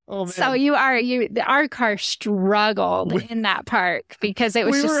 Yeah. Oh, man. So our car struggled in that park because it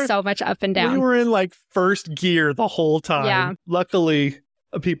was just so much up and down. We were in first gear the whole time. Yeah. Luckily,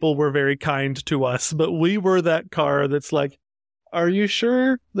 people were very kind to us, but we were that car that's are you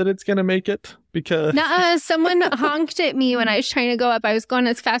sure that it's going to make it? Because someone honked at me when I was trying to go up. I was going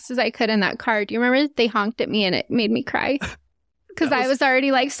as fast as I could in that car. Do you remember? They honked at me and it made me cry. because I was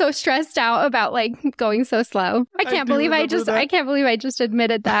already like so stressed out about like going so slow. I can't believe I just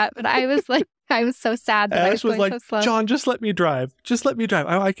admitted that. But I was like, I was so sad that I was going like, so slow. John, just let me drive. Just let me drive.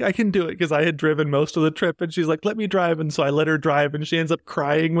 I can do it, because I had driven most of the trip, and she's like, let me drive. And so I let her drive, and she ends up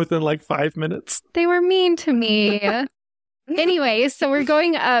crying within like 5 minutes. They were mean to me. Anyway, so we're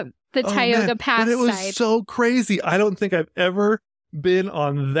going up the Tioga Pass But it was side. so crazy. I don't think I've ever been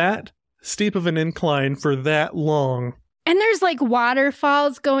on that steep of an incline for that long. And there's like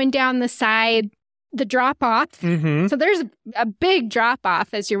waterfalls going down the side, the drop off. Mm-hmm. So there's a big drop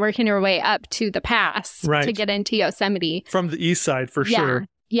off as you're working your way up to the pass to get into Yosemite. From the east side, for sure.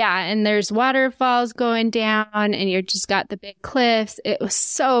 Yeah. And there's waterfalls going down, and you just got the big cliffs. It was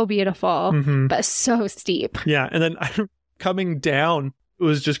so beautiful, but so steep. Yeah. And then coming down, it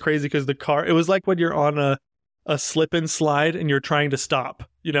was just crazy because the car, it was like when you're on a slip and slide and you're trying to stop,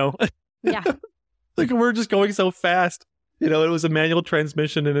 you know? Yeah. Like, we're just going so fast. You know, it was a manual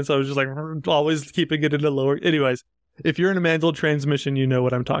transmission, and so I was just like always keeping it in the lower. Anyways, if you're in a manual transmission, you know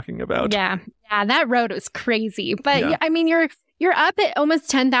what I'm talking about. Yeah. Yeah. That road was crazy. But I mean, you're up at almost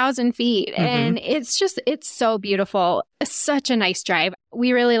 10,000 feet, and it's so beautiful. It's such a nice drive.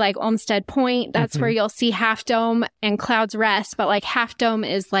 We really like Olmsted Point. That's where you'll see Half Dome and Clouds Rest. But like Half Dome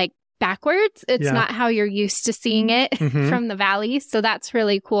is like backwards. It's not how you're used to seeing it from the valley. So that's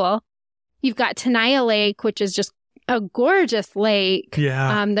really cool. You've got Tenaya Lake, which is just a gorgeous lake.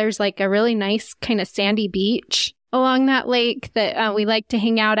 Yeah. There's like a really nice kind of sandy beach along that lake that we like to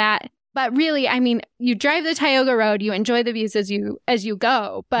hang out at. But really, I mean, you drive the Tioga Road, you enjoy the views as you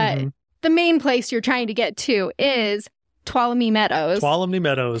go. But the main place you're trying to get to is Tuolumne Meadows. Tuolumne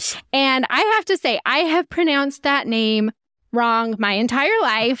Meadows. And I have to say, I have pronounced that name wrong my entire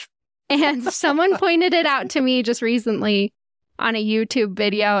life. And someone pointed it out to me just recently on a YouTube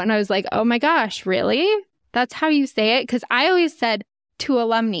video. And I was like, oh my gosh, really? That's how you say it? Because I always said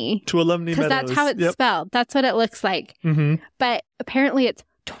Tuolumne. Tuolumne Meadows. Because that's how it's spelled. That's what it looks like. But apparently it's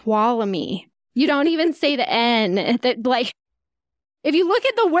Tuolumne. You don't even say the N. That, like, if you look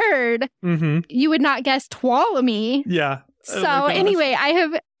at the word, you would not guess Tuolumne. Yeah. So anyway,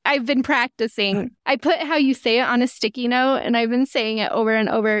 I've been practicing. I put how you say it on a sticky note, and I've been saying it over and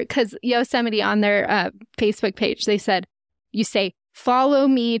over because Yosemite on their Facebook page, they said, you say, follow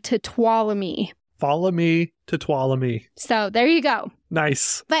me to Tuolumne. Follow me to Tuolumne. So there you go.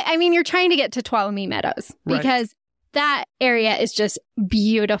 Nice. But I mean, you're trying to get to Tuolumne Meadows because that area is just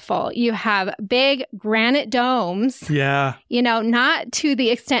beautiful. You have big granite domes. Yeah. You know, not to the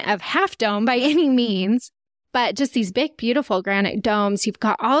extent of Half Dome by any means, but just these big, beautiful granite domes. You've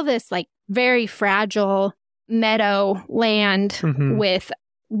got all this like very fragile meadow land with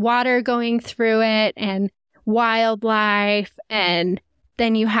water going through it and wildlife, and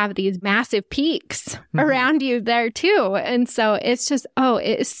then you have these massive peaks around you there too. And so it's just,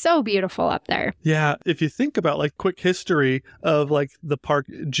 it is so beautiful up there. Yeah. If you think about like quick history of like the park,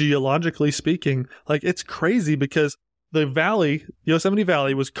 geologically speaking, like it's crazy because the valley, Yosemite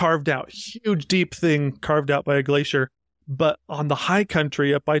Valley, was carved out, huge deep thing carved out by a glacier. But on the high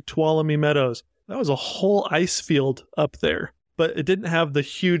country up by Tuolumne Meadows, that was a whole ice field up there. But it didn't have the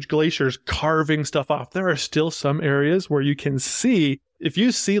huge glaciers carving stuff off. There are still some areas where you can see, if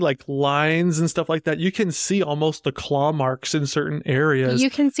you see like lines and stuff like that, you can see almost the claw marks in certain areas. You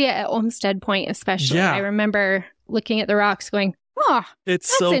can see it at Olmsted Point, especially. Yeah. I remember looking at the rocks going,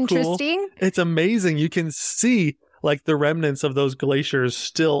 that's so interesting. Cool. It's amazing. You can see like the remnants of those glaciers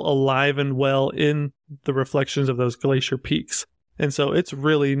still alive and well in the reflections of those glacier peaks. And so it's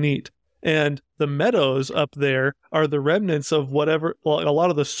really neat. And the meadows up there are the remnants of whatever, well, a lot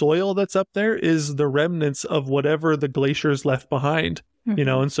of the soil that's up there is the remnants of whatever the glaciers left behind, you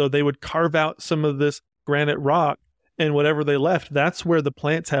know, and so they would carve out some of this granite rock, and whatever they left, that's where the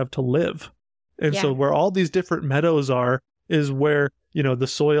plants have to live. And so where all these different meadows are is where, you know, the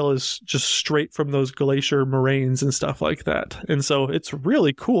soil is just straight from those glacier moraines and stuff like that. And so it's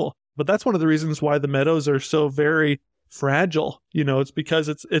really cool. But that's one of the reasons why the meadows are so very fragile. You know, it's because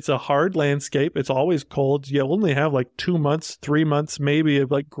it's a hard landscape. It's always cold. You only have like 2 months, 3 months maybe of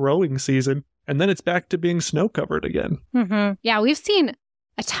like growing season, and then it's back to being snow covered again. Yeah, we've seen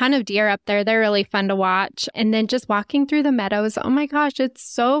a ton of deer up there. They're really fun to watch. And then just walking through the meadows, oh my gosh, it's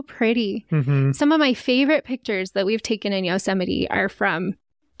so pretty. Some of my favorite pictures that we've taken in Yosemite are from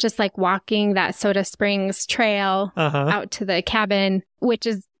just like walking that Soda Springs trail out to the cabin, which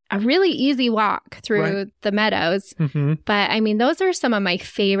is a really easy walk through the meadows. But I mean, those are some of my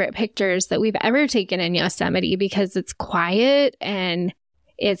favorite pictures that we've ever taken in Yosemite because it's quiet and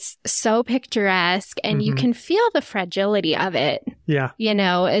it's so picturesque and you can feel the fragility of it. Yeah. You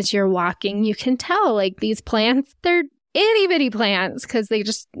know, as you're walking, you can tell like these plants, they're itty bitty plants because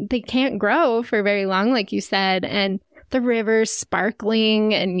they can't grow for very long, like you said. And the river's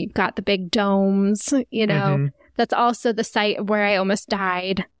sparkling and you've got the big domes, you know. That's also the site where I almost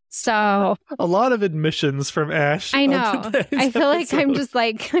died. So a lot of admissions from Ash. I know. I feel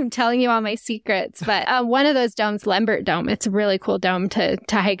like I'm telling you all my secrets. But one of those domes, Lambert Dome, it's a really cool dome to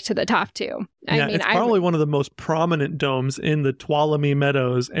hike to the top to. It's probably one of the most prominent domes in the Tuolumne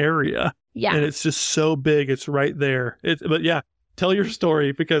Meadows area. Yeah. And it's just so big. It's right there. But yeah, tell your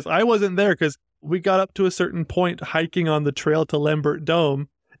story, because I wasn't there, because we got up to a certain point hiking on the trail to Lambert Dome.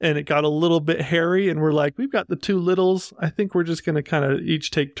 And it got a little bit hairy, and we're like, we've got the two littles. I think we're just going to kind of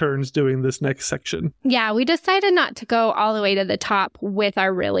each take turns doing this next section. Yeah, we decided not to go all the way to the top with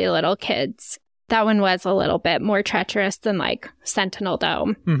our really little kids. That one was a little bit more treacherous than like Sentinel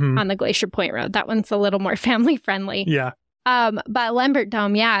Dome on the Glacier Point Road. That one's a little more family friendly. Yeah. But Lambert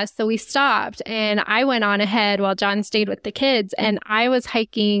Dome, yeah. So we stopped, and I went on ahead while John stayed with the kids, and I was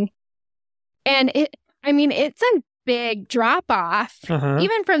hiking. And it's a big drop off,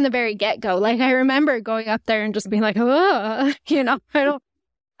 even from the very get-go. Like, I remember going up there and just being like, oh, you know, I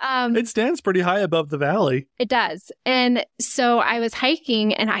don't. It stands pretty high above the valley. It does. And so I was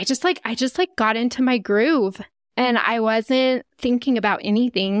hiking, and I just got into my groove, and I wasn't thinking about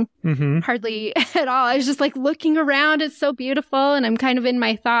anything hardly at all. I was just like looking around. It's so beautiful. And I'm kind of in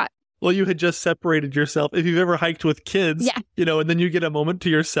my thought. Well, you had just separated yourself. If you've ever hiked with kids, you know, and then you get a moment to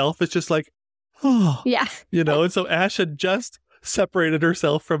yourself, it's just like, oh, yeah. You know, and so Ash had just separated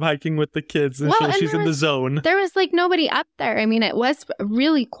herself from hiking with the kids, and so she's in the zone. There was like nobody up there. I mean, it was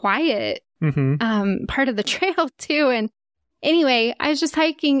really quiet part of the trail too. And anyway, I was just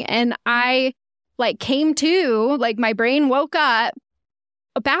hiking, and I like came to, like, my brain woke up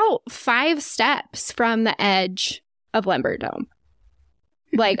about 5 steps from the edge of Lambert Dome.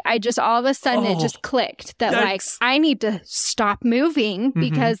 Like, I just, all of a sudden, it just clicked that, like, I need to stop moving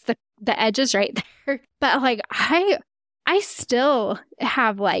because the edge is right there. But, like, I still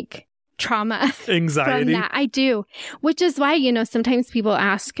have, like, trauma. Anxiety. From that. I do. Which is why, you know, sometimes people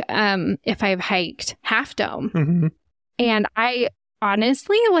ask if I've hiked Half Dome. And I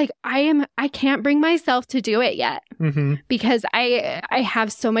honestly, like, I can't bring myself to do it yet because I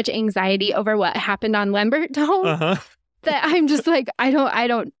have so much anxiety over what happened on Lambert Dome. That I'm just like, I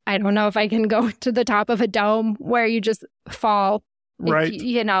don't know if I can go to the top of a dome where you just fall. Right.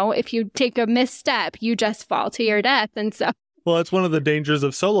 If you take a misstep, you just fall to your death. And so. Well, that's one of the dangers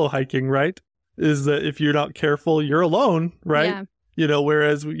of solo hiking, right? Is that if you're not careful, you're alone, right? Yeah. You know,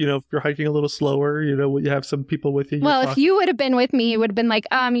 whereas, you know, if you're hiking a little slower, you know, you have some people with you. Well, if you would have been with me, you would have been like,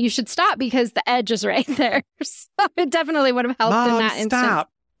 you should stop because the edge is right there. So it definitely would have helped in that instance.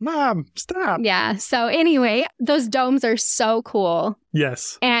 Mom, stop. Yeah. So anyway, those domes are so cool.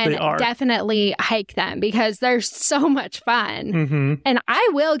 Yes, and they are. Definitely hike them because they're so much fun. And I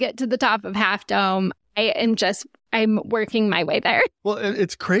will get to the top of Half Dome. I'm working my way there. Well,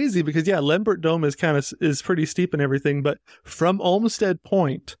 it's crazy because, Lambert Dome is pretty steep and everything. But from Olmsted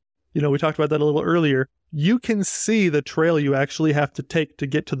Point, you know, we talked about that a little earlier, you can see the trail you actually have to take to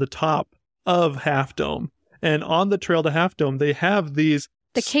get to the top of Half Dome. And on the trail to Half Dome, they have these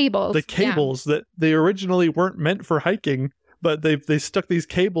The cables that they originally weren't meant for hiking, but they stuck these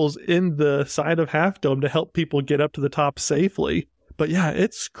cables in the side of Half Dome to help people get up to the top safely. But yeah,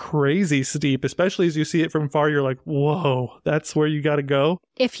 it's crazy steep, especially as you see it from far. You're like, whoa, that's where you got to go.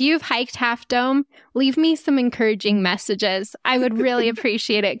 If you've hiked Half Dome, leave me some encouraging messages. I would really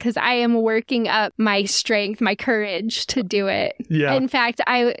appreciate it because I am working up my strength, my courage to do it. Yeah. In fact,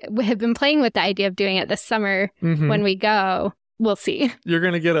 I have been playing with the idea of doing it this summer when we go. We'll see. You're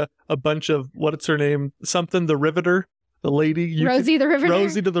going to get a bunch of, what's her name? Something the Riveter, the lady. Rosie the Riveter.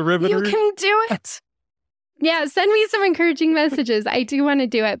 Rosie to the Riveter. You can do it. Yeah, send me some encouraging messages. I do want to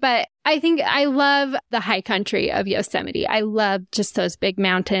do it. But I think I love the high country of Yosemite. I love just those big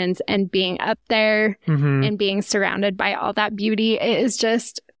mountains and being up there and being surrounded by all that beauty. It is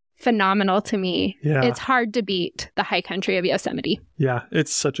just phenomenal to me. Yeah. It's hard to beat the high country of Yosemite. Yeah,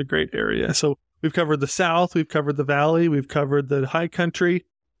 it's such a great area. So we've covered the south, we've covered the valley, we've covered the high country.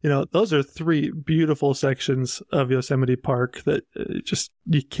 You know, those are 3 beautiful sections of Yosemite Park that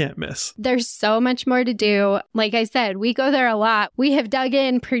you can't miss. There's so much more to do. Like I said, we go there a lot. We have dug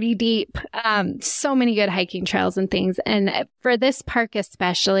in pretty deep. So many good hiking trails and things. And for this park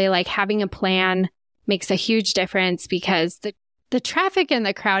especially, like, having a plan makes a huge difference because the traffic and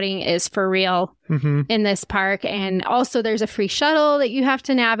the crowding is for real in this park. And also there's a free shuttle that you have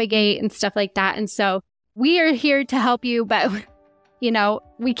to navigate and stuff like that. And so we are here to help you, but you know,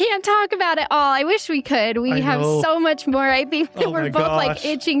 we can't talk about it all. I wish we could. We have so much more. I think that we're both like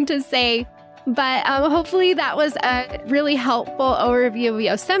itching to say, But hopefully that was a really helpful overview of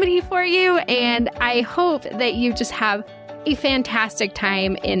Yosemite for you. And I hope that you just have a fantastic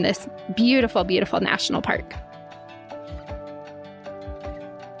time in this beautiful, beautiful national park.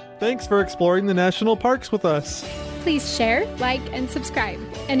 Thanks for exploring the national parks with us. Please share, like, and subscribe.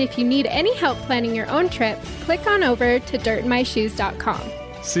 And if you need any help planning your own trip, click on over to dirtinmyshoes.com.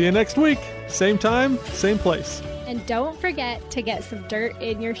 See you next week. Same time, same place. And don't forget to get some dirt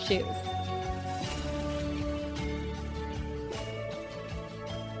in your shoes.